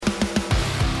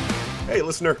Hey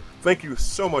listener, thank you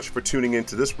so much for tuning in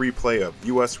to this replay of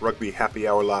US Rugby Happy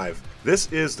Hour Live.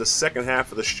 This is the second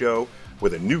half of the show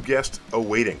with a new guest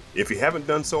awaiting. If you haven't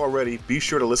done so already, be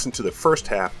sure to listen to the first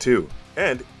half too.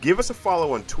 And give us a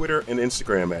follow on Twitter and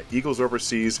Instagram at Eagles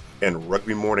Overseas and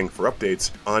Rugby Morning for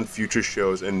updates on future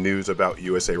shows and news about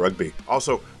USA Rugby.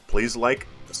 Also, please like,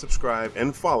 subscribe,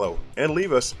 and follow, and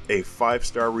leave us a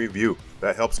 5-star review.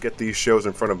 That helps get these shows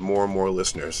in front of more and more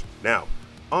listeners. Now,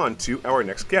 on to our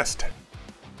next guest.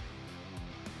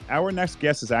 Our next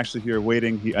guest is actually here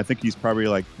waiting. I think he's probably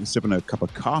like sipping a cup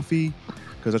of coffee,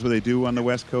 because that's what they do on the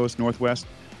West Coast, Northwest.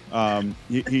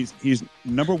 He's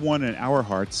number 1 in our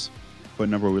hearts, but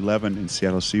number 11 in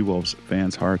Seattle Seawolves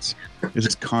fans' hearts. This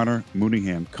is Connor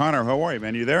Mooneyham. Connor, how are you,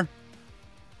 man? You there?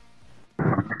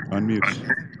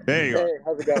 Unmute. There you are. Hey,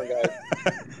 how's it going,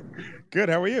 guys? Good.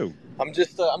 How are you? I'm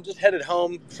just headed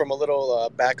home from a little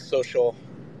back social.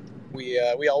 We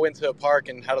all went to a park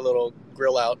and had a little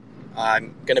grill out.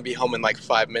 I'm gonna be home in like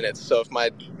 5 minutes, so if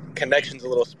my connection's a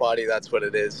little spotty, that's what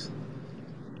it is.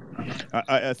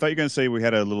 I thought you were going to say we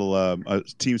had a little a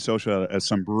team social at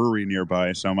some brewery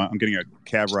nearby, so I'm getting a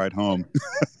cab ride home.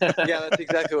 Yeah, that's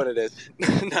exactly what it is.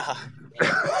 Nah.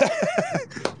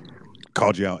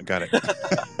 Called you out. Got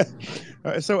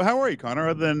it. So how are you, Connor,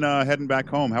 other than heading back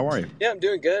home? How are you? Yeah, I'm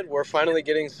doing good. We're finally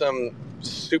getting some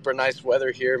super nice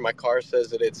weather here. My car says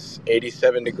that it's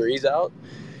 87 degrees out.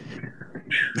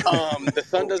 The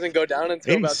sun doesn't go down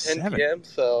until about 10 p.m.,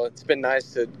 so it's been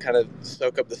nice to kind of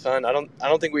soak up the sun. I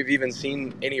don't think we've even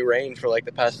seen any rain for like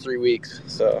the past 3 weeks,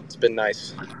 so it's been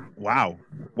nice. Wow.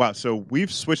 So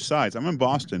we've switched sides. I'm in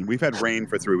Boston. We've had rain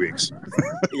for 3 weeks.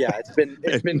 Yeah, it's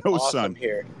been no awesome sun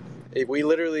here.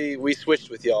 We switched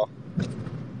with y'all.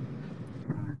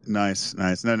 Nice.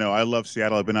 No, I love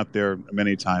Seattle. I've been up there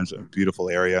many times. A beautiful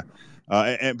area.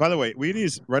 And by the way,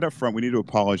 right up front, we need to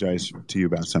apologize to you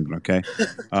about something, okay?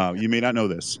 You may not know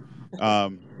this.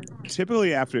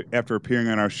 Typically, after appearing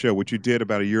on our show, which you did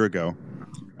about a year ago,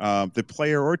 the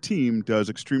player or team does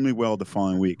extremely well the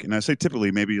following week. And I say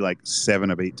typically, maybe like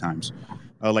 7 of 8 times,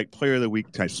 like player of the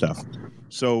week type stuff.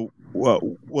 So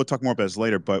we'll talk more about this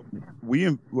later, but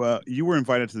you were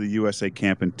invited to the USA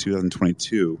camp in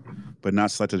 2022, but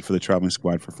not selected for the traveling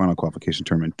squad for final qualification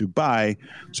tournament in Dubai.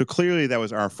 So clearly that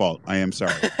was our fault. I am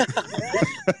sorry.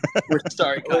 We're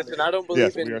sorry. Listen, I don't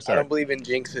believe in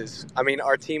jinxes. I mean,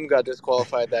 our team got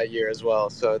disqualified that year as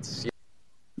well, so it's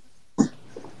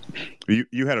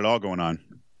you had it all going on.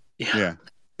 Yeah.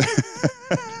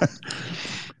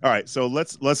 All right, so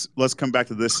let's come back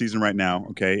to this season right now,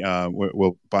 okay?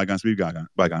 We'll bygones be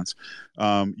bygones.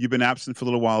 You've been absent for a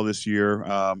little while this year.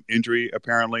 Injury,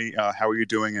 apparently. How are you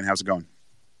doing, and how's it going?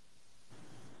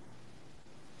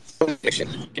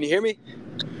 Can you hear me?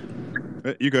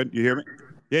 You good? You hear me?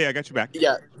 Yeah, I got you back.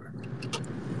 Yeah,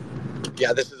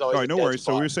 this is always all right, no worries.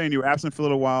 Spot. So we were saying you were absent for a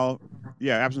little while.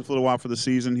 Yeah, absent for a little while for the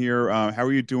season here. How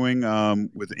are you doing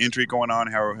with the injury going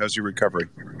on? How's your recovery?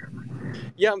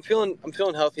 Yeah, I'm feeling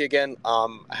healthy again. I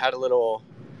had a little,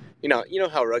 you know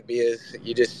how rugby is.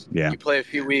 You play a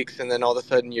few weeks and then all of a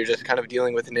sudden you're just kind of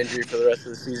dealing with an injury for the rest of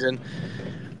the season.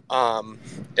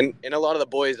 And a lot of the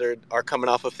boys are coming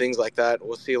off of things like that.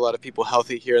 We'll see a lot of people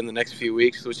healthy here in the next few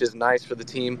weeks, which is nice for the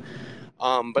team.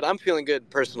 But I'm feeling good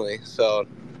personally. So,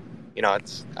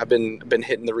 I've been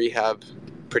hitting the rehab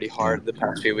pretty hard the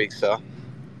past few weeks. So.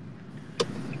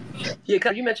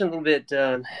 Yeah, you mentioned a little bit,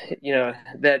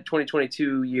 that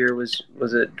 2022 year was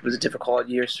a difficult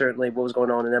year, certainly, what was going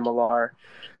on in MLR.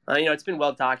 It's been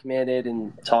well documented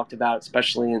and talked about,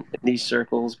 especially in these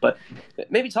circles, but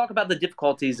maybe talk about the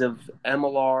difficulties of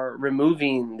MLR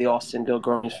removing the Austin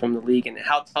Go-Growers from the league and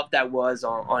how tough that was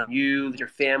on you, your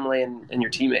family, and your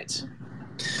teammates.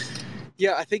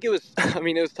 Yeah, I think it was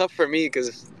tough for me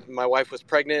because my wife was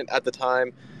pregnant at the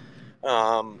time.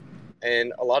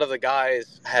 And a lot of the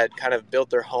guys had kind of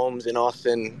built their homes in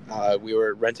Austin. We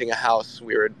were renting a house.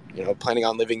 We were, planning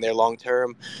on living there long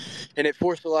term. And it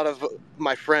forced a lot of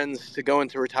my friends to go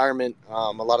into retirement.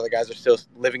 A lot of the guys are still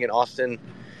living in Austin.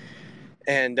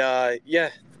 And, a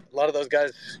lot of those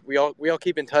guys, we all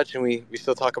keep in touch and we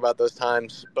still talk about those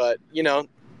times. But,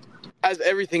 as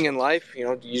everything in life,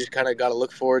 you just kind of got to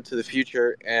look forward to the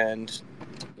future. And,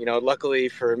 luckily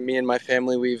for me and my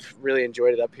family, we've really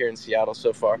enjoyed it up here in Seattle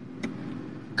so far.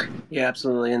 Yeah,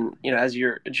 absolutely. And, as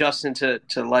you're adjusting to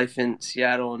life in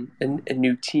Seattle and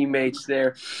new teammates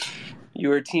there, you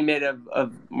were a teammate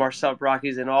of Marcel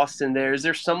Brocky's in Austin there. Is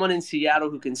there someone in Seattle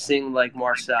who can sing like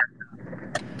Marcel?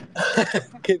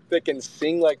 That can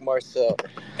sing like Marcel?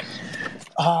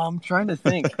 I'm trying to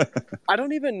think. I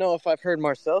don't even know if I've heard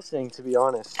Marcel sing, to be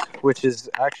honest, which is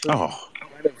actually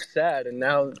kind of sad. And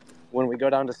now when we go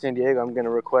down to San Diego, I'm going to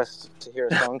request to hear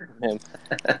a song from him.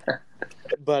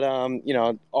 But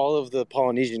all of the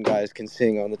Polynesian guys can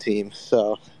sing on the team,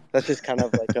 so that's just kind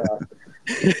of like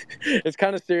it's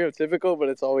kind of stereotypical, but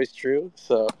it's always true.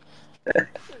 So.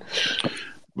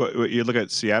 But you look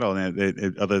at Seattle,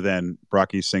 and other than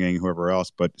Brocky singing, whoever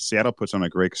else, but Seattle puts on a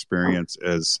great experience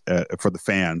as for the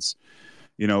fans.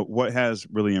 What has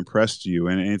really impressed you,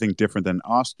 and anything different than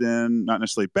Austin? Not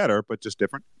necessarily better, but just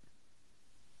different.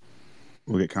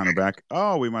 We'll get Connor back.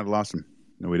 Oh, we might have lost him.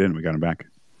 No, we didn't. We got him back.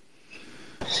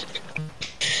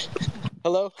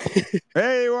 Hello.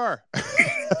 Hey, you are.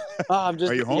 I'm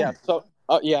just. Are you home? Yeah. So,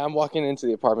 I'm walking into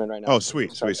the apartment right now. Oh,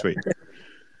 sweet.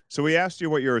 So we asked you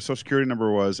what your social security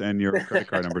number was and your credit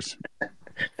card numbers.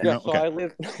 Yeah. So okay. I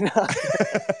live.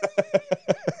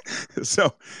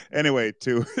 So anyway,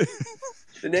 to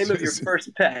the name of your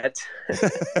first pet.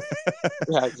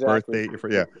 Yeah, exactly.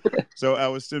 Birthday. Yeah. So I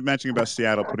was mentioning about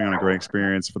Seattle putting on a great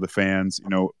experience for the fans.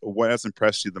 What has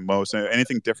impressed you the most?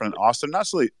 Anything different in Austin? Not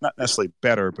necessarily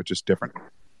better, but just different.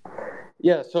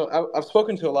 Yeah. So I've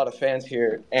spoken to a lot of fans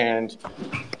here, and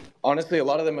honestly, a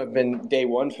lot of them have been day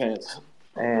one fans.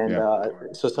 And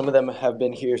so some of them have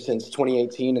been here since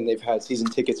 2018, and they've had season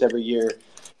tickets every year.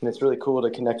 And it's really cool to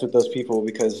connect with those people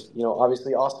because,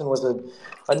 obviously Austin was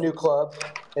a new club,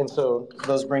 and so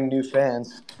those bring new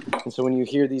fans. And so when you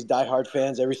hear these diehard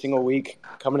fans every single week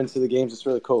coming into the games, it's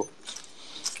really cool.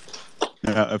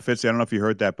 Fitzy, I don't know if you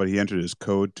heard that, but he entered his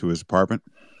code to his apartment.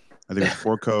 I think it was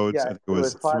 4 codes. Yeah, I think it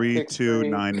was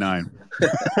 3299.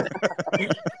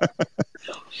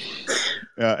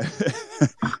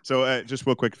 So just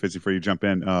real quick, Fitzy, before you jump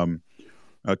in,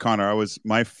 Connor,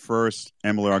 my first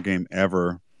MLR game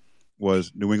ever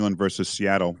was New England versus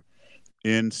Seattle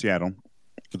in Seattle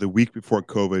the week before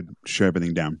COVID shut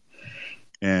everything down.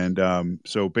 And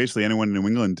so basically anyone in New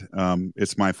England,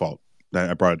 it's my fault that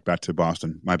I brought it back to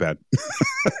Boston. My bad.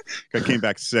 I came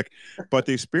back sick. But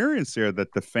the experience there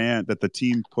that the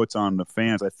team puts on the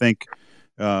fans, I think,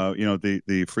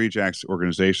 the Free Jacks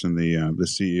organization, the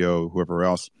CEO, whoever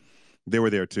else, they were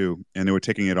there too, and they were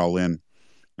taking it all in.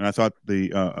 And I thought the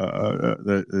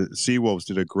Seawolves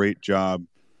did a great job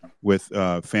with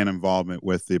fan involvement,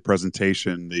 with the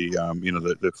presentation,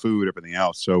 the food, everything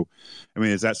else. So,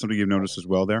 is that something you've noticed as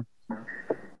well there?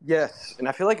 Yes, and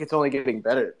I feel like it's only getting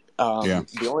better.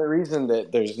 The only reason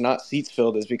that there's not seats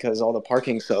filled is because all the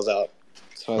parking sells out.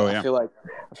 So I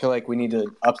feel like we need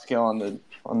to upscale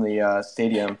on the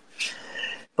stadium.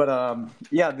 But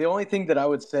the only thing that I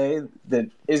would say that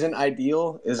isn't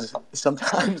ideal is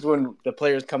sometimes when the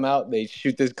players come out, they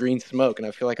shoot this green smoke, and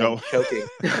I feel like I'm choking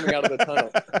coming out of the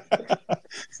tunnel.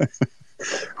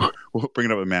 We'll bring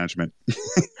it up with management.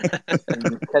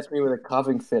 And catch me with a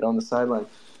coughing fit on the sideline.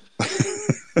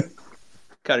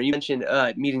 Connor, you mentioned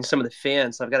meeting some of the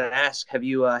fans. So I've got to ask: Have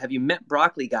you met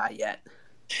Broccoli Guy yet?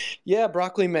 Yeah,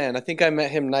 Broccoli Man. I think I met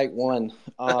him night one.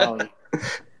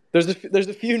 There's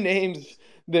a few names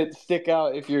that stick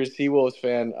out if you're a Seawolves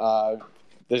fan.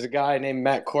 There's a guy named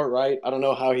Matt Courtwright. I don't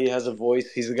know how he has a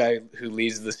voice. He's the guy who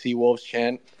leads the Seawolves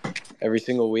chant every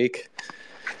single week,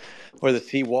 or the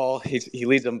Seawall. He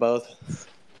leads them both.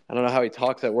 I don't know how he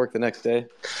talks at work the next day.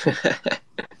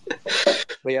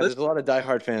 But yeah, there's a lot of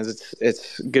diehard fans.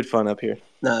 It's good fun up here.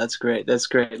 No, that's great. Let's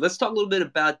talk a little bit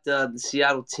about the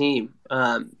Seattle team.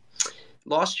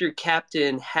 Lost your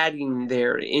captain Hadding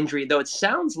there, injury, though it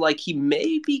sounds like he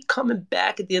may be coming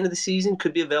back at the end of the season,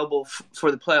 could be available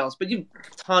for the playoffs. But you've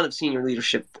a ton of senior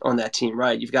leadership on that team,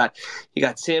 right? You got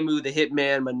Samu, the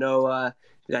hitman, Manoa,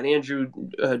 you got Andrew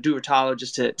Duertalo,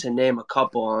 just to name a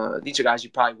couple. These are guys you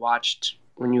probably watched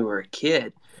when you were a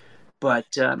kid.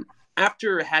 But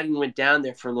after Hadding went down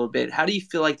there for a little bit, how do you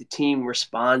feel like the team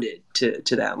responded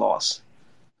to that loss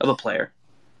of a player?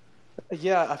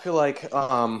 Yeah, I feel like,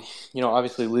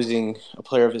 obviously losing a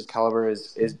player of his caliber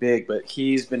is big, but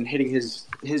he's been hitting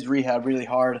his rehab really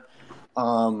hard.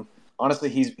 Honestly,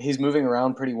 he's moving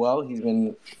around pretty well. He's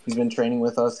been training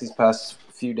with us these past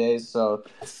few days, so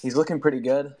he's looking pretty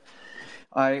good.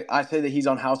 I say that he's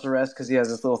on house arrest because he has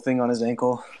this little thing on his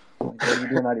ankle. Like, what are you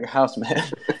doing out of your house, man?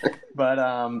 But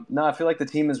no, I feel like the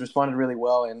team has responded really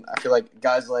well, and I feel like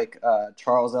guys like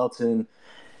Charles Elton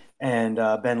and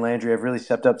Ben Landry have really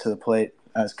stepped up to the plate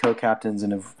as co-captains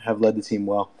and have led the team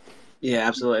well. Yeah,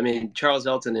 absolutely. Charles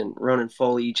Elton and Ronan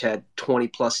Foley each had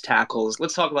 20-plus tackles.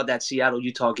 Let's talk about that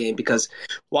Seattle-Utah game because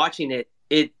watching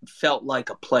it felt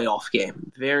like a playoff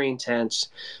game. Very intense,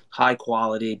 high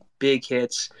quality, big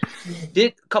hits.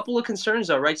 Did a couple of concerns,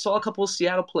 though, right? Saw a couple of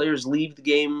Seattle players leave the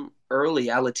game early,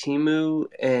 Alatimu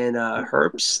and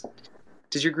Herbst.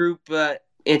 Does your group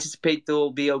anticipate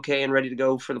they'll be okay and ready to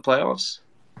go for the playoffs?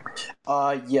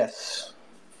 Yes.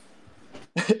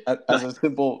 As a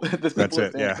simple, the That's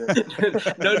simplest it. Yeah.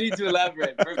 answer. No need to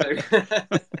elaborate. Perfect.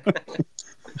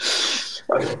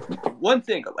 One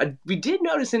thing we did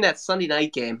notice in that Sunday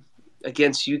night game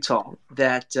against Utah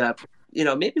that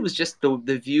maybe it was just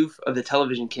the view of the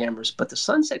television cameras, but the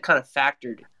sunset kind of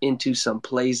factored into some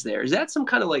plays there. Is that some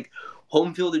kind of like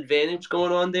home field advantage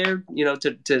going on there?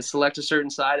 To select a certain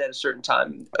side at a certain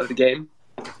time of the game.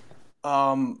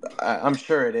 I'm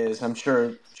sure it is. I'm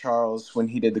sure Charles, when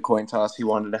he did the coin toss, he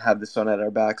wanted to have the sun at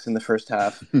our backs in the first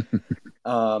half.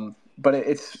 But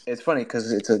it's funny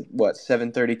because it's a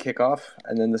 7:30 kickoff,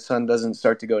 and then the sun doesn't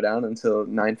start to go down until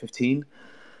 9:15,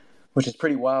 which is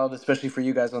pretty wild, especially for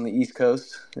you guys on the East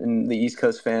Coast. And the East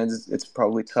Coast fans, it's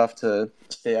probably tough to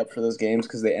stay up for those games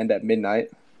because they end at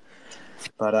midnight.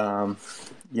 But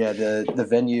the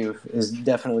venue is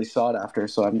definitely sought after,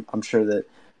 so I'm sure that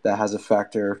has a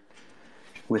factor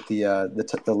with the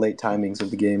late timings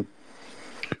of the game.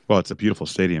 Well, it's a beautiful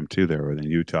stadium too there in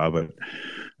Utah.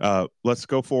 But let's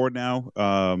go forward now.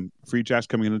 Free Jacks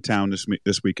coming into town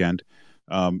this weekend.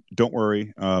 Don't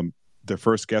worry. The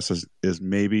first guest is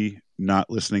maybe not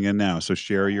listening in now, so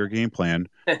share your game plan.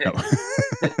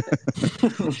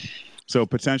 So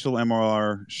potential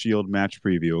MLR Shield match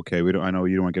preview. Okay, I know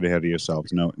you don't want to get ahead of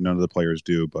yourselves. No, none of the players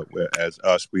do, but as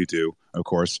us, we do, of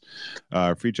course.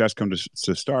 Free Jacks come to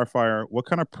Starfire. What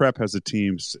kind of prep has the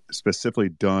team specifically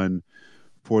done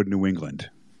for New England?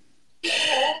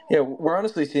 Yeah, we're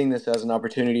honestly seeing this as an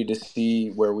opportunity to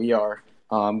see where we are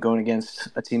going against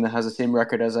a team that has the same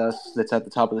record as us, that's at the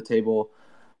top of the table.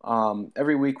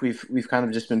 Every week we've kind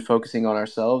of just been focusing on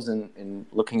ourselves and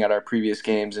looking at our previous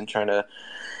games and trying to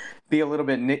be a little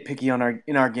bit nitpicky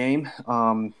in our game.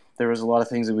 There was a lot of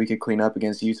things that we could clean up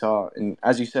against Utah, and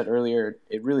as you said earlier,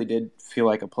 it really did feel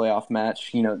like a playoff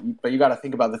match. But you got to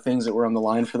think about the things that were on the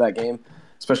line for that game,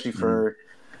 especially for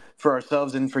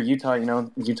ourselves and for Utah.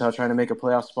 Utah trying to make a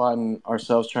playoff spot and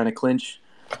ourselves trying to clinch.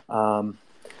 But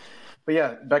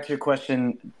yeah, back to your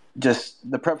question. Just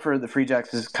the prep for the Free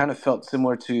Jacks has kind of felt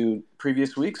similar to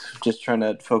previous weeks, just trying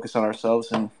to focus on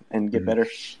ourselves and get better.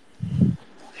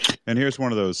 And here's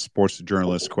one of those sports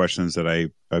journalist questions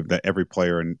that that every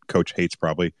player and coach hates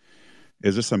probably.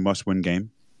 Is this a must-win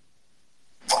game?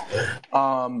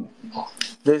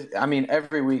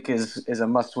 Every week is a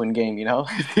must-win game,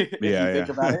 if you think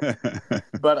about it.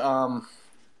 But,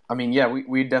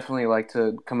 we definitely like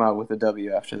to come out with a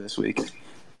W after this week.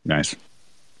 Nice.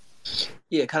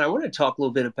 Yeah, kind of. I want to talk a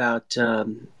little bit about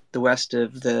the west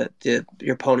of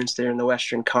your opponents there in the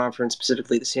Western Conference,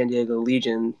 specifically the San Diego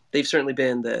Legion. They've certainly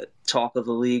been the talk of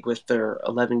the league with their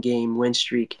 11-game win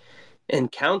streak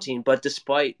and counting. But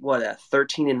despite a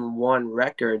 13-1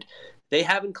 record, they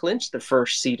haven't clinched the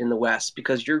first seed in the West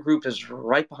because your group is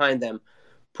right behind them,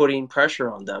 putting pressure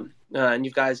on them. And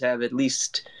you guys have at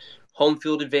least home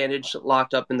field advantage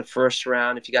locked up in the first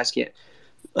round if you guys can't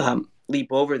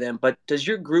leap over them. But is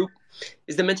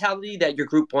the mentality that your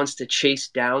group wants to chase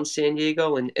down San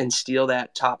Diego and steal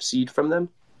that top seed from them?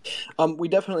 We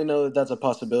definitely know that that's a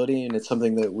possibility, and it's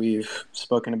something that we've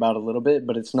spoken about a little bit,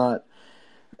 but it's not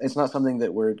something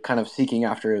that we're kind of seeking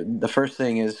after. The first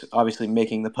thing is obviously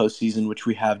making the postseason, which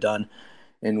we have done,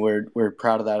 and we're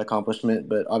proud of that accomplishment.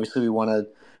 But obviously we want to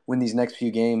win these next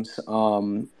few games.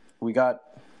 We're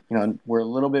a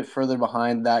little bit further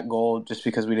behind that goal just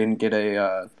because we didn't get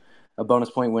a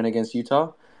bonus point win against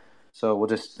Utah. So we'll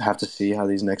just have to see how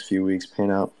these next few weeks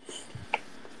pan out.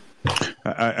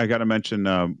 I got to mention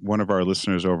one of our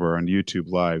listeners over on YouTube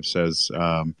Live says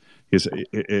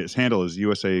his handle is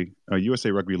USA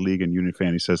Rugby League and Union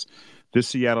Fan. He says this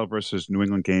Seattle versus New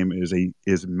England game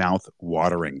is mouth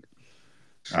watering.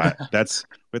 That's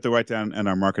we have to write down in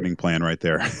our marketing plan right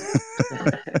there.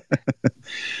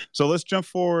 So let's jump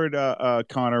forward,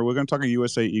 Connor. We're going to talk about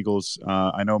USA Eagles.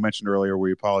 I know I mentioned earlier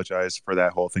we apologize for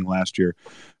that whole thing last year.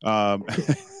 But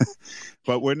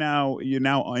you're now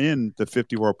in the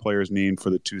 50 World Players named for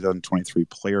the 2023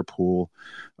 player pool.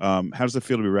 How does it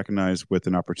feel to be recognized with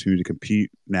an opportunity to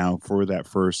compete now for that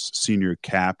first senior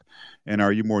cap? And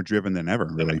are you more driven than ever,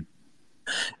 really?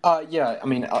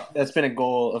 That's been a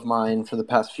goal of mine for the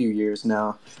past few years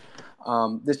now.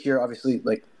 This year, obviously,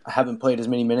 I haven't played as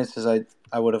many minutes as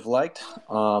I would have liked.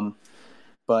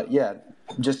 But yeah,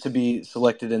 just to be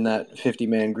selected in that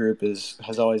 50-man group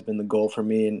has always been the goal for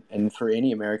me and for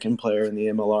any American player in the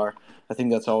MLR. I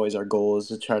think that's always our goal, is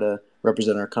to try to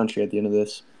represent our country at the end of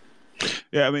this.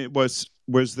 Yeah,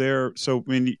 was there? So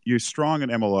you're strong in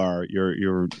MLR.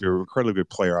 You're an incredibly good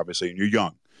player, obviously, and you're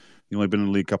young. You've only been in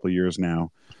the league a couple of years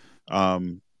now.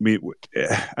 I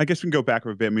guess we can go back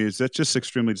a bit. Is that just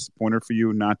extremely disappointing for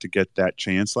you not to get that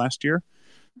chance last year?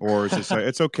 or is this like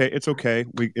it's okay, it's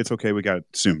okay, we got it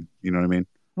soon? You know what I mean?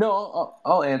 No,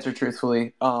 I'll answer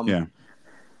truthfully. Yeah.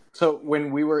 So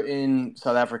when we were in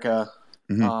South Africa,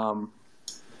 Mm-hmm.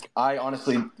 I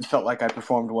honestly felt like I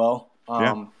performed well.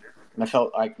 Yeah. And I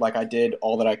felt like I did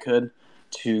all that I could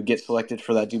to get selected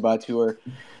for that Dubai tour.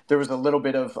 There was a little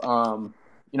bit of,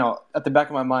 at the back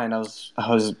of my mind, I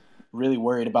was really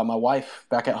worried about my wife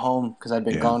back at home because I'd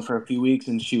been Yeah. gone for a few weeks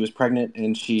and she was pregnant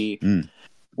and she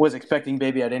was expecting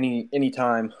baby at any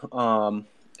time.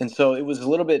 And so it was a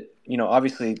little bit,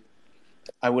 obviously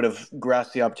I would have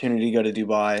grasped the opportunity to go to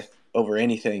Dubai over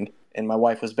anything. And my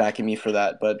wife was backing me for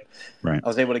that. But Right. I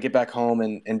was able to get back home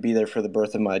and be there for the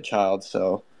birth of my child.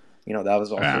 So, that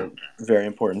was also very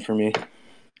important for me.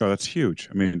 Oh, that's huge.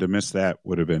 I mean, to miss that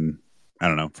would have been, I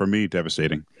don't know, for me,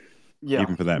 devastating. Yeah.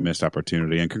 Even for that missed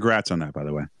opportunity. And congrats on that, by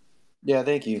the way. Yeah,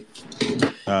 thank you. He's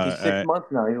 6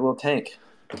 months now. He's a little tank.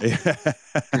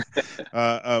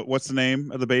 What's the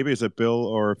name of the baby? Is it Bill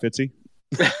or Fitzy?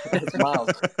 It's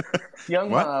Miles. Young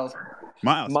What? Miles.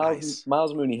 Miles. Nice.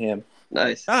 Miles Mooneyham.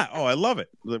 Nice. Oh, I love it.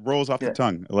 It rolls off the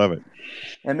tongue. I love it.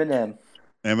 Eminem.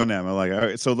 I like it. All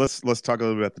right, so let's talk a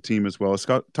little bit about the team as well.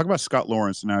 Talk about Scott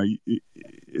Lawrence. Now,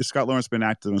 Scott Lawrence has been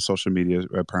active on social media,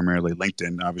 primarily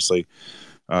LinkedIn, obviously,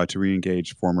 to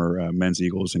re-engage former men's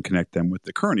Eagles and connect them with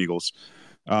the current Eagles.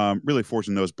 Really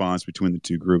forging those bonds between the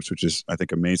two groups, which is, I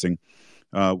think, amazing.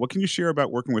 What can you share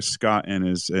about working with Scott and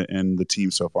the team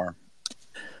so far?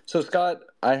 So Scott,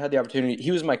 I had the opportunity.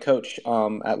 He was my coach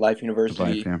at Life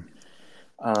University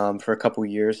for a couple of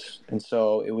years, and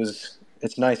so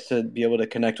it's nice to be able to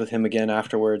connect with him again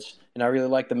afterwards. And I really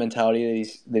like the mentality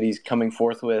that he's coming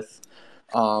forth with,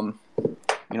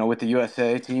 with the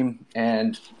USA team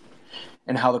and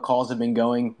how the calls have been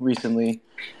going recently.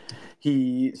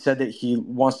 He said that he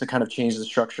wants to kind of change the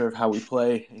structure of how we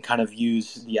play and kind of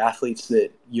use the athletes that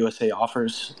USA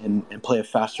offers and play a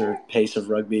faster pace of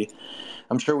rugby.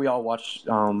 I'm sure we all watched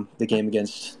the game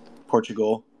against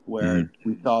Portugal where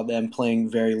we saw them playing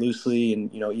very loosely,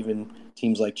 and even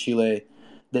teams like Chile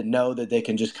that know that they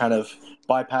can just kind of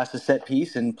bypass the set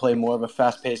piece and play more of a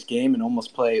fast-paced game and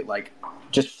almost play like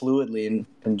just fluidly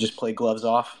and just play gloves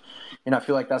off. And I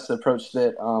feel like that's the approach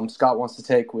that Scott wants to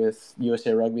take with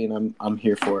USA Rugby, and I'm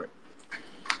here for it.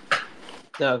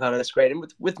 No, Connor, that's great. And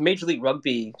with Major League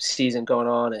Rugby season going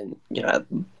on, and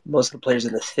most of the players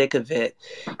in the thick of it,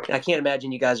 I can't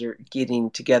imagine you guys are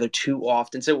getting together too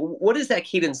often. So, what does that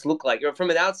cadence look like? From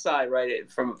an outside,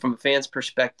 right? From a fan's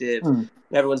perspective,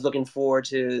 everyone's looking forward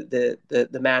to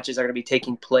the matches that are going to be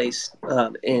taking place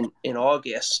in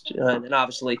August, and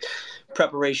obviously,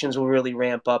 preparations will really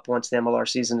ramp up once the MLR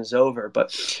season is over.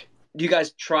 But do you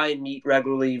guys try and meet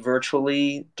regularly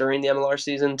virtually during the MLR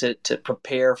season to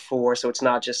prepare for, so it's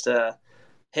not just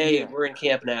we're in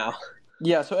camp now?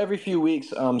 Yeah, so every few weeks,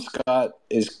 Scott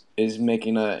is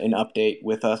making an update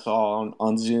with us all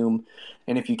on Zoom,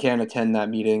 and if you can't attend that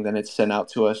meeting, then it's sent out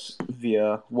to us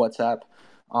via WhatsApp.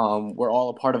 We're all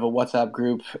a part of a WhatsApp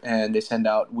group, and they send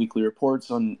out weekly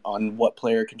reports on what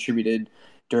player contributed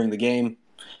during the game.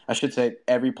 I should say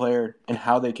every player and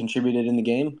how they contributed in the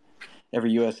game.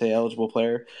 Every USA eligible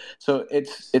player. So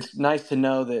it's nice to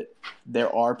know that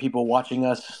there are people watching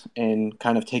us and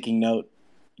kind of taking note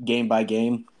game by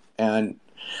game. And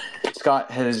Scott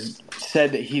has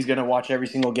said that he's going to watch every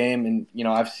single game. And,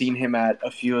 I've seen him at a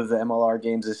few of the MLR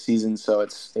games this season. So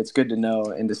it's good to know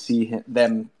and to see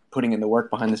them putting in the work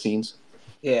behind the scenes.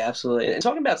 Yeah, absolutely. And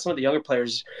talking about some of the younger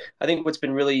players, I think what's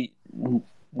been really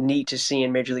neat to see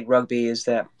in Major League Rugby is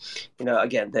that,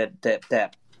 again,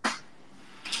 that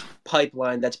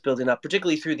pipeline that's building up,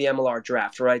 particularly through the MLR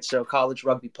draft, right? So college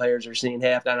rugby players are seeing,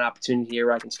 hey, I've got an opportunity here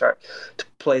where I can start to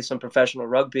play some professional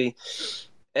rugby.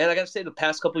 And I got to say, the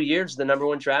past couple of years, the number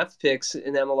one draft picks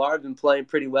in MLR have been playing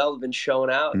pretty well, have been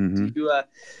showing out. Mm-hmm. Do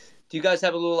you guys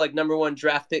have a little little number one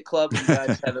draft pick club? You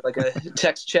guys have a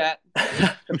text chat?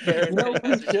 We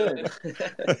should.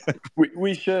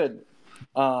 we should.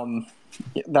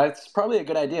 That's probably a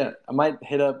good idea. I might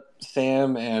hit up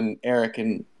Sam and Eric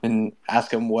and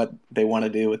ask them what they want to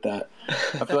do with that.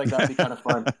 I feel like that'd be kind of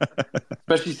fun,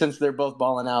 especially since they're both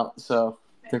balling out. So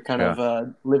they're kind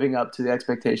of living up to the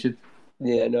expectation.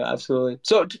 Yeah, no, absolutely.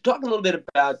 So talking a little bit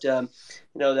about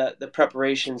the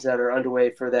preparations that are underway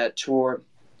for that tour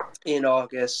in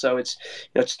August. So it's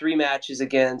 3 matches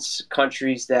against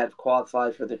countries that have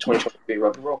qualified for the 2023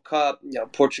 Rugby World Cup.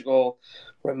 Portugal,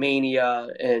 Romania,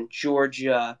 and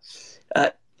Georgia.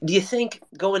 Do you think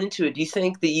going into it? Do you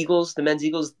think the Eagles, the men's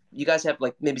Eagles, you guys have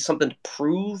maybe something to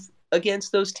prove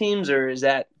against those teams, or is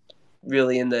that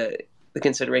really in the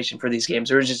consideration for these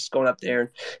games, or is it just going up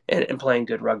there and playing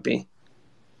good rugby?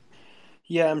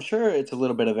 Yeah, I'm sure it's a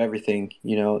little bit of everything.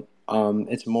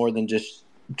 It's more than just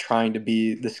trying to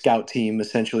be the scout team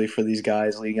essentially for these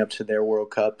guys leading up to their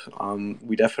World Cup.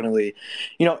 We definitely,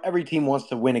 every team wants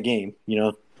to win a game.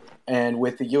 And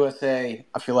with the USA,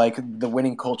 I feel like the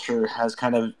winning culture has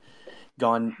kind of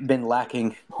been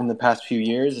lacking in the past few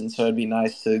years, and so it'd be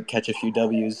nice to catch a few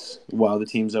W's while the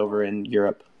team's over in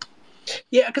Europe.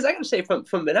 Yeah, because I got to say,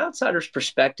 from an outsider's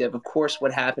perspective, of course,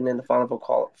 what happened in the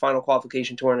final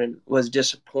qualification tournament was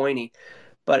disappointing.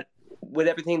 But with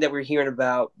everything that we're hearing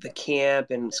about the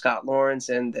camp and Scott Lawrence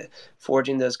and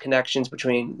forging those connections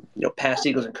between past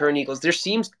Eagles and current Eagles,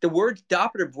 the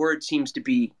operative word seems to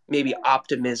be maybe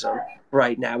optimism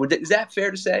right now. Is that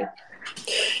fair to say?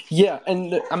 Yeah,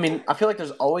 and I mean, I feel like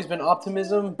there's always been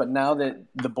optimism, but now that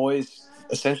the boys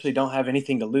essentially don't have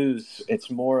anything to lose,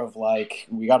 it's more of like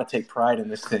we got to take pride in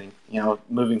this thing,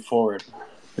 moving forward.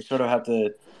 We sort of have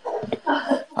to.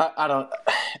 I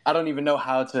don't even know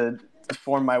how to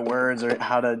form my words or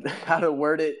how to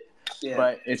word it,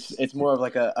 but it's more of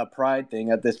like a pride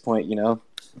thing at this point,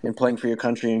 in playing for your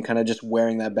country and kind of just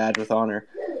wearing that badge with honor.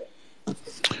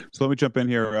 So let me jump in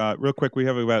here real quick. We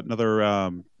have about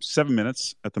another 7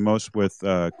 minutes at the most with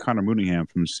Connor Mooneyham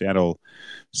from Seattle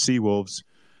Seawolves.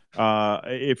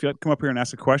 If you'd like to come up here and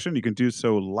ask a question, you can do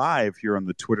so live here on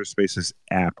the Twitter Spaces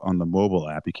app on the mobile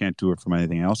app. You can't do it from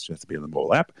anything else. You have to be on the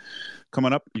mobile app.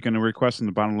 Coming up, you can request in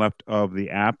the bottom left of the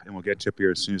app, and we'll get you up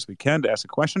here as soon as we can to ask a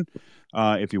question.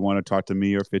 If you want to talk to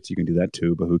me or Fitz, you can do that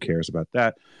too, but who cares about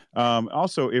that?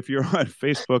 Also, if you're on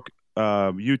Facebook,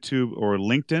 YouTube, or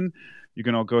LinkedIn, you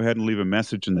can all go ahead and leave a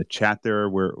message in the chat there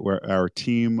where our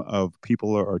team of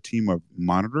people, our team of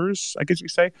monitors, I guess you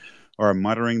say, are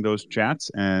monitoring those chats,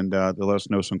 and they'll let us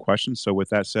know some questions. So with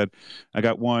that said, I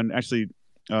got one. Actually,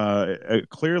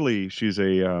 clearly she's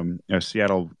a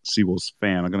Seattle Seawolves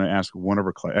fan. I'm going to ask one of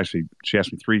her. Actually, she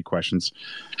asked me 3 questions.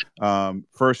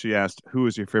 First, she asked, "Who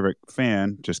is your favorite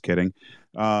fan?" Just kidding.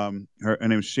 Her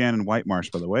name is Shannon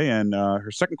Whitemarsh, by the way. And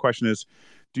her second question is,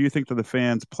 do you think that the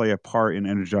fans play a part in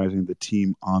energizing the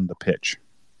team on the pitch?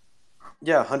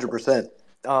 Yeah, 100%.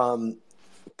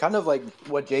 Kind of like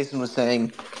what Jason was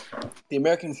saying, the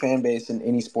American fan base in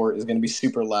any sport is going to be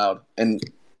super loud. And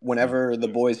whenever the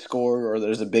boys score or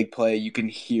there's a big play, you can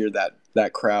hear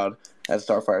that crowd at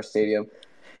Starfire Stadium.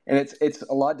 And it's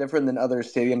a lot different than other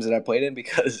stadiums that I played in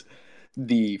because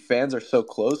the fans are so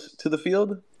close to the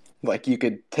field. Like you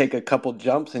could take a couple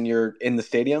jumps and you're in the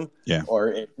stadium,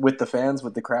 or with the fans,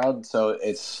 with the crowd. So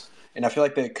and I feel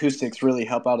like the acoustics really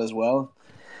help out as well.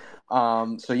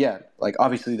 So yeah, like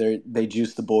obviously they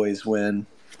juice the boys when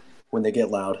they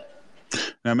get loud.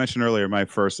 Now, I mentioned earlier my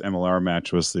first MLR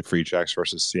match was the Free Jacks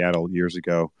versus Seattle years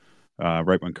ago,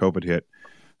 right when COVID hit,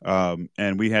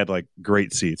 and we had like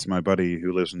great seats. My buddy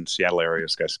who lives in the Seattle area,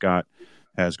 Scott,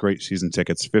 has great season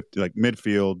tickets, 50 like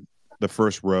midfield. The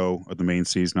first row of the main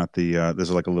seats, not the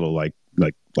there's like a little like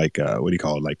what do you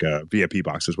call it, like VIP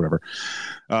boxes, whatever.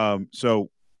 So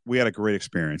we had a great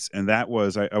experience, and that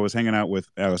was I was hanging out with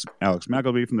Alex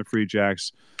McElvey from the Free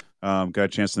Jacks. Got a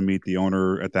chance to meet the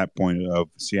owner at that point of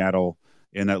Seattle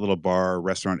in that little bar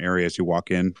restaurant area as you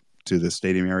walk in to the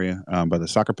stadium area by the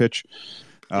soccer pitch.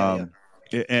 And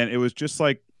it was just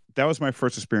like that was my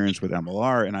first experience with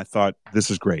MLR, and I thought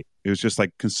this is great. It was just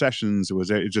like concessions.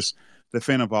 It just the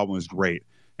fan involvement was great.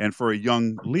 And for a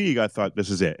young league, I thought this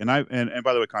is it. And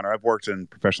by the way, Connor, I've worked in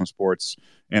professional sports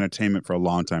entertainment for a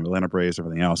long time, Atlanta Braves,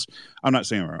 everything else. I'm not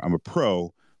saying I'm a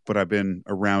pro, but I've been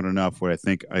around enough where I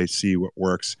think I see what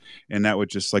works. And that would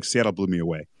just like Seattle blew me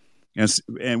away.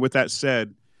 And with that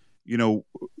said,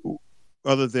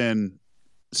 other than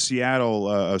Seattle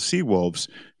Seawolves,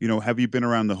 have you been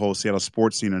around the whole Seattle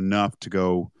sports scene enough to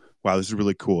go, wow, this is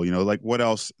really cool? Like what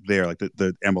else there? Like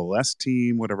the MLS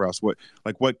team, whatever else.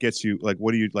 What gets you? Like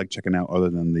what do you like checking out other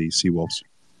than the Seawolves?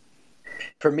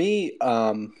 For me,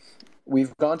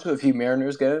 we've gone to a few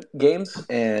Mariners games,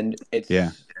 and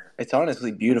it's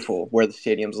honestly beautiful where the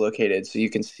stadium's located. So you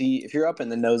can see, if you're up in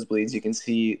the nosebleeds, you can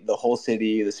see the whole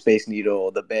city, the Space Needle,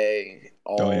 the bay,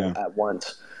 all at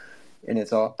once. And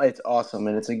it's awesome,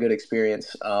 and it's a good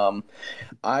experience.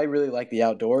 I really like the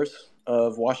outdoors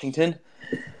of Washington.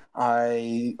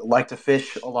 I like to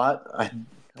fish a lot. I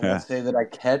won't say that I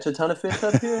catch a ton of fish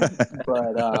up here,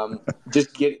 but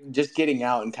just getting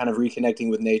out and kind of reconnecting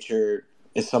with nature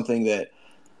is something that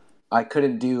I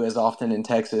couldn't do as often in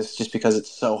Texas just because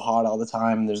it's so hot all the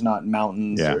time. And there's not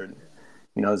mountains or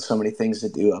there's so many things to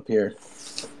do up here.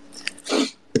 So,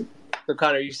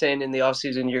 Connor, are you saying in the off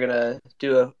season you're gonna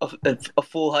do a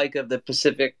full hike of the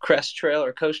Pacific Crest Trail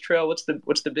or Coast Trail? What's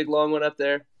the big long one up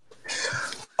there?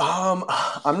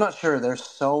 I'm not sure. There's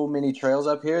so many trails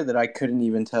up here that I couldn't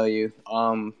even tell you.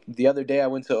 The other day I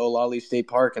went to Olali State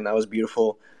Park and that was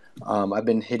beautiful. I've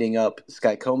been hitting up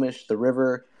Skykomish, the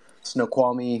river,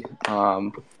 Snoqualmie.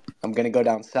 I'm gonna go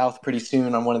down south pretty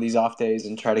soon on one of these off days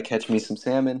and try to catch me some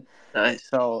salmon. Nice.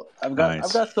 So I've got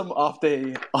some off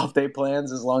day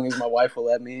plans as long as my wife will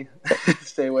let me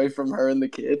stay away from her and the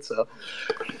kids.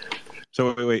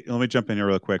 So wait, let me jump in here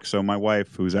real quick. So my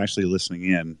wife, who's actually listening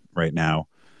in right now,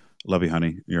 love you,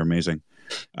 honey. You're amazing.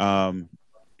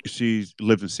 She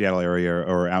lived in Seattle area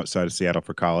or outside of Seattle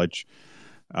for college.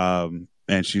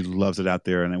 And she loves it out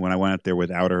there. And when I went out there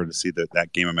without her to see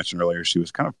that game I mentioned earlier, she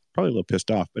was kind of probably a little pissed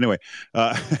off. But anyway,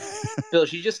 Bill,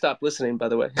 she just stopped listening, by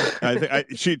the way.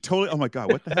 She totally. Oh my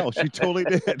God, what the hell? She totally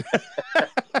did.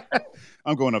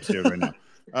 I'm going upstairs right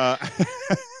now.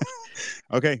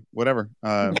 Okay, whatever.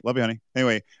 Love you, honey.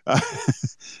 Anyway,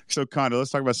 so Kondo,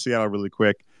 let's talk about Seattle really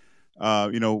quick.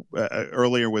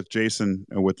 Earlier with Jason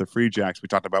with the Free Jacks, we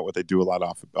talked about what they do a lot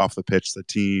off the pitch. The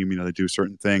team, they do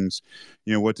certain things.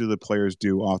 What do the players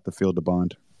do off the field to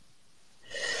bond?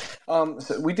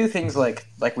 So we do things like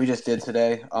we just did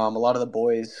today. A lot of the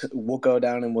boys will go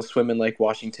down and we'll swim in Lake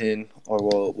Washington, or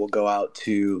we'll go out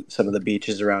to some of the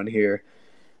beaches around here.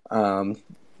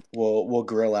 We'll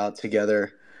grill out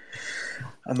together.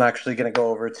 I'm actually going to go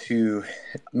over to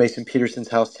Mason Peterson's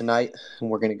house tonight, and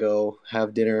we're going to go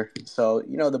have dinner. So,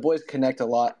 the boys connect a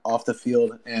lot off the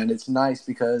field, and it's nice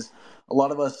because a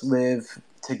lot of us live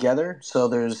together. So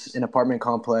there's an apartment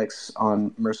complex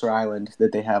on Mercer Island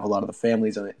that they have a lot of the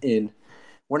families in.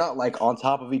 We're not like on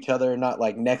top of each other, not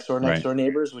like next door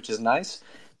neighbors, which is nice.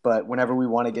 But whenever we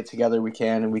want to get together, we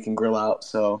can, and we can grill out.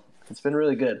 So it's been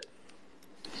really good.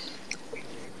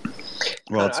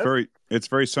 Well, it's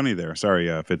very sunny there. Sorry,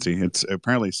 Fitzy. It's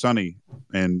apparently sunny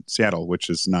in Seattle, which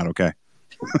is not okay.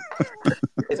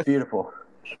 It's beautiful.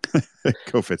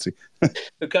 Go, Fitzy.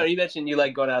 So, Connor, you mentioned you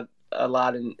like going out a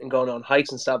lot and going on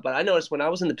hikes and stuff, but I noticed when I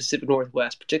was in the Pacific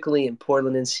Northwest, particularly in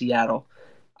Portland and Seattle,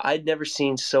 I'd never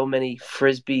seen so many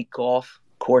Frisbee golf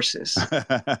courses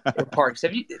in parks.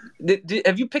 Have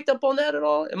you picked up on that at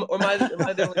all? Or am I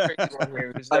the only crazy one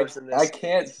here who's noticing this? I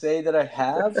can't say that I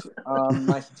have.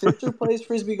 My sister plays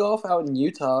Frisbee golf out in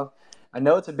Utah. I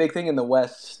know it's a big thing in the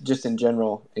West, just in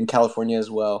general, in California as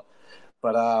well.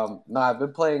 But I've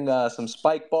been playing some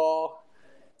spike ball.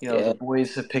 The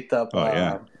boys have picked up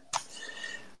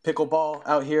pickleball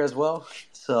out here as well.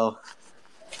 So.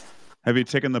 Have you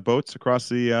taken the boats across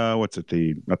the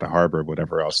not the harbor,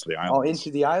 whatever else, the islands? Oh,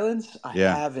 into the islands? I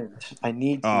haven't. I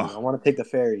need to. I want to take the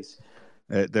ferries.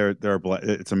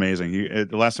 It's amazing.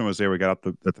 The last time I was there, we got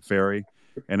out at the ferry,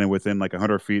 and then within like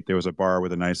 100 feet, there was a bar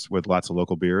with lots of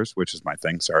local beers, which is my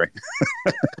thing. Sorry,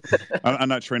 I'm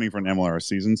not training for an MLR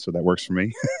season, so that works for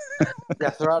me. Yeah,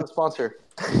 throw out a sponsor.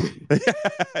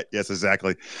 Yes,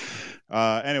 exactly.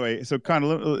 Anyway, so kind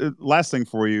of last thing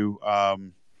for you.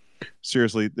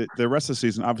 Seriously, the rest of the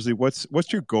season, obviously,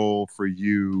 what's your goal for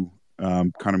you,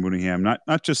 Connor Mooneyham?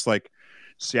 Not just like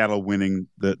Seattle winning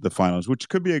the finals, which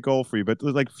could be a goal for you, but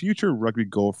like future rugby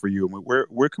goal for you.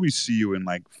 Where can we see you in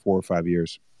like 4 or 5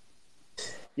 years?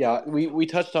 Yeah, we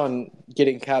touched on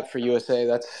getting capped for USA.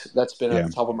 That's been at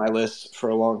the top of my list for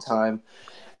a long time.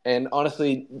 And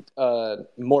honestly,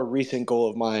 more recent goal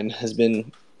of mine has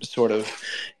been sort of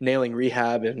nailing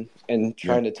rehab and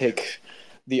trying to take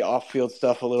the off-field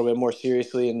stuff a little bit more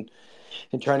seriously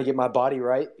and trying to get my body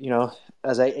right,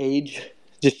 as I age,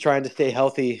 just trying to stay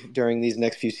healthy during these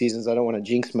next few seasons. I don't want to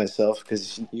jinx myself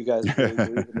because you guys really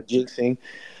believe in the jinxing.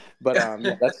 But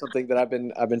that's something that I've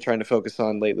been trying to focus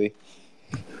on lately.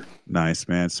 Nice,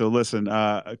 man. So listen,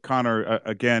 Connor,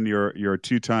 again, you're a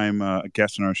 2-time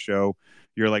guest on our show.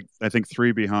 You're like, I think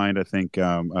 3 behind,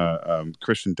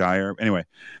 Christian Dyer. Anyway,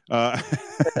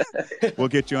 we'll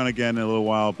get you on again in a little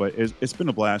while, but it's been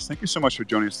a blast. Thank you so much for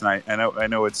joining us tonight. I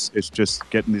know it's just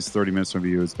getting these 30 minutes from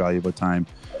you is valuable time,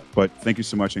 but thank you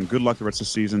so much and good luck the rest of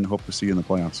the season. Hope to see you in the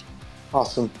playoffs.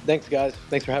 Awesome. Thanks, guys.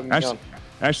 Thanks for having me on.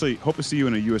 Actually, hope to see you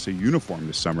in a USA uniform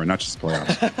this summer, not just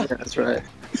playoffs. That's right.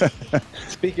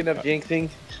 Speaking of jinxing.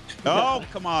 Oh,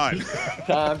 come on.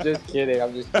 I'm just kidding.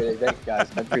 Thanks, guys.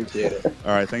 I appreciate it.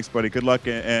 All right. Thanks, buddy. Good luck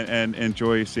and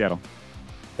enjoy Seattle.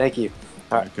 Thank you.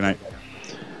 All right. Good night.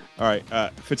 All right.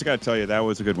 Fitz, I got to tell you, that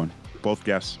was a good one. Both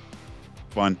guests.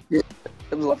 Fun. Yeah,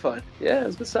 it was a lot of fun. Yeah, it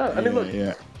was good stuff. I mean, look.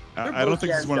 Yeah. I don't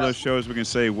think this is one of those shows we can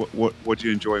say what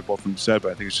you enjoy both of them said,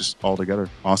 but I think it's just all together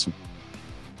awesome.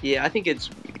 Yeah, I think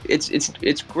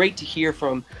it's great to hear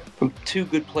from two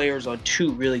good players on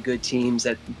two really good teams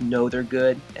that know they're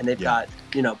good, and they've got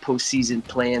postseason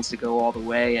plans to go all the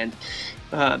way, and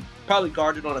probably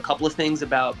guarded on a couple of things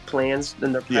about plans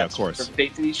and their preps for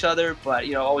facing each other.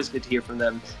 But always good to hear from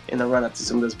them in the run up to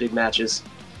some of those big matches.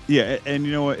 Yeah, and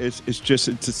you know what? It's the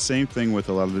same thing with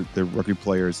a lot of the rugby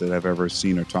players that I've ever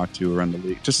seen or talked to around the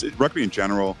league. Just rugby in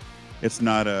general. It's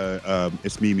not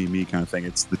it's me kind of thing.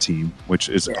 It's the team, which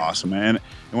is awesome. And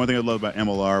one thing I love about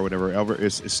MLR or whatever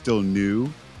is still new,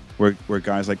 where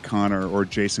guys like Connor or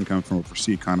Jason come from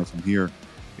overseas, Connor from here.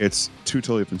 It's two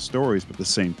totally different stories, but the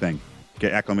same thing.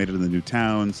 Get acclimated in the new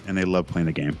towns, and they love playing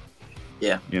the game.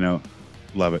 Yeah.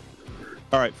 Love it.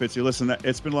 All right, Fitzy, listen,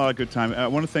 it's been a lot of good time. I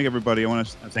want to thank everybody. I want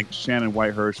to thank Shannon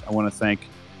Whitehurst. I want to thank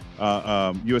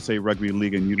USA Rugby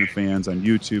League and Unit fans on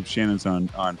YouTube. Shannon's on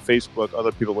Facebook.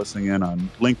 Other people listening in on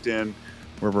LinkedIn,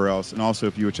 wherever else. And also,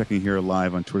 if you were checking here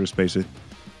live on Twitter Spaces,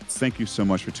 thank you so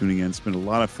much for tuning in. It's been a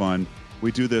lot of fun.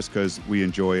 We do this because we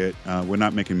enjoy it. We're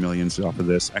not making millions off of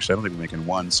this. Actually, I don't think we're making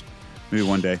ones. Maybe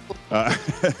one day.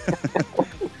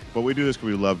 But we do this because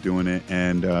we love doing it,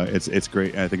 and it's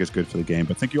great. I think it's good for the game.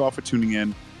 But thank you all for tuning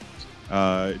in.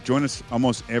 Join us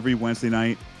almost every Wednesday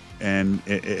night, and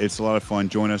it's a lot of fun.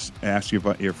 Join us. Ask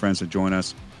your friends to join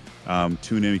us.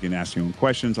 Tune in. You can ask your own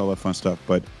questions, all that fun stuff.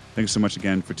 But thanks so much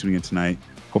again for tuning in tonight.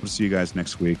 Hope to see you guys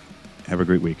next week. Have a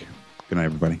great week. Good night,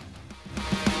 everybody.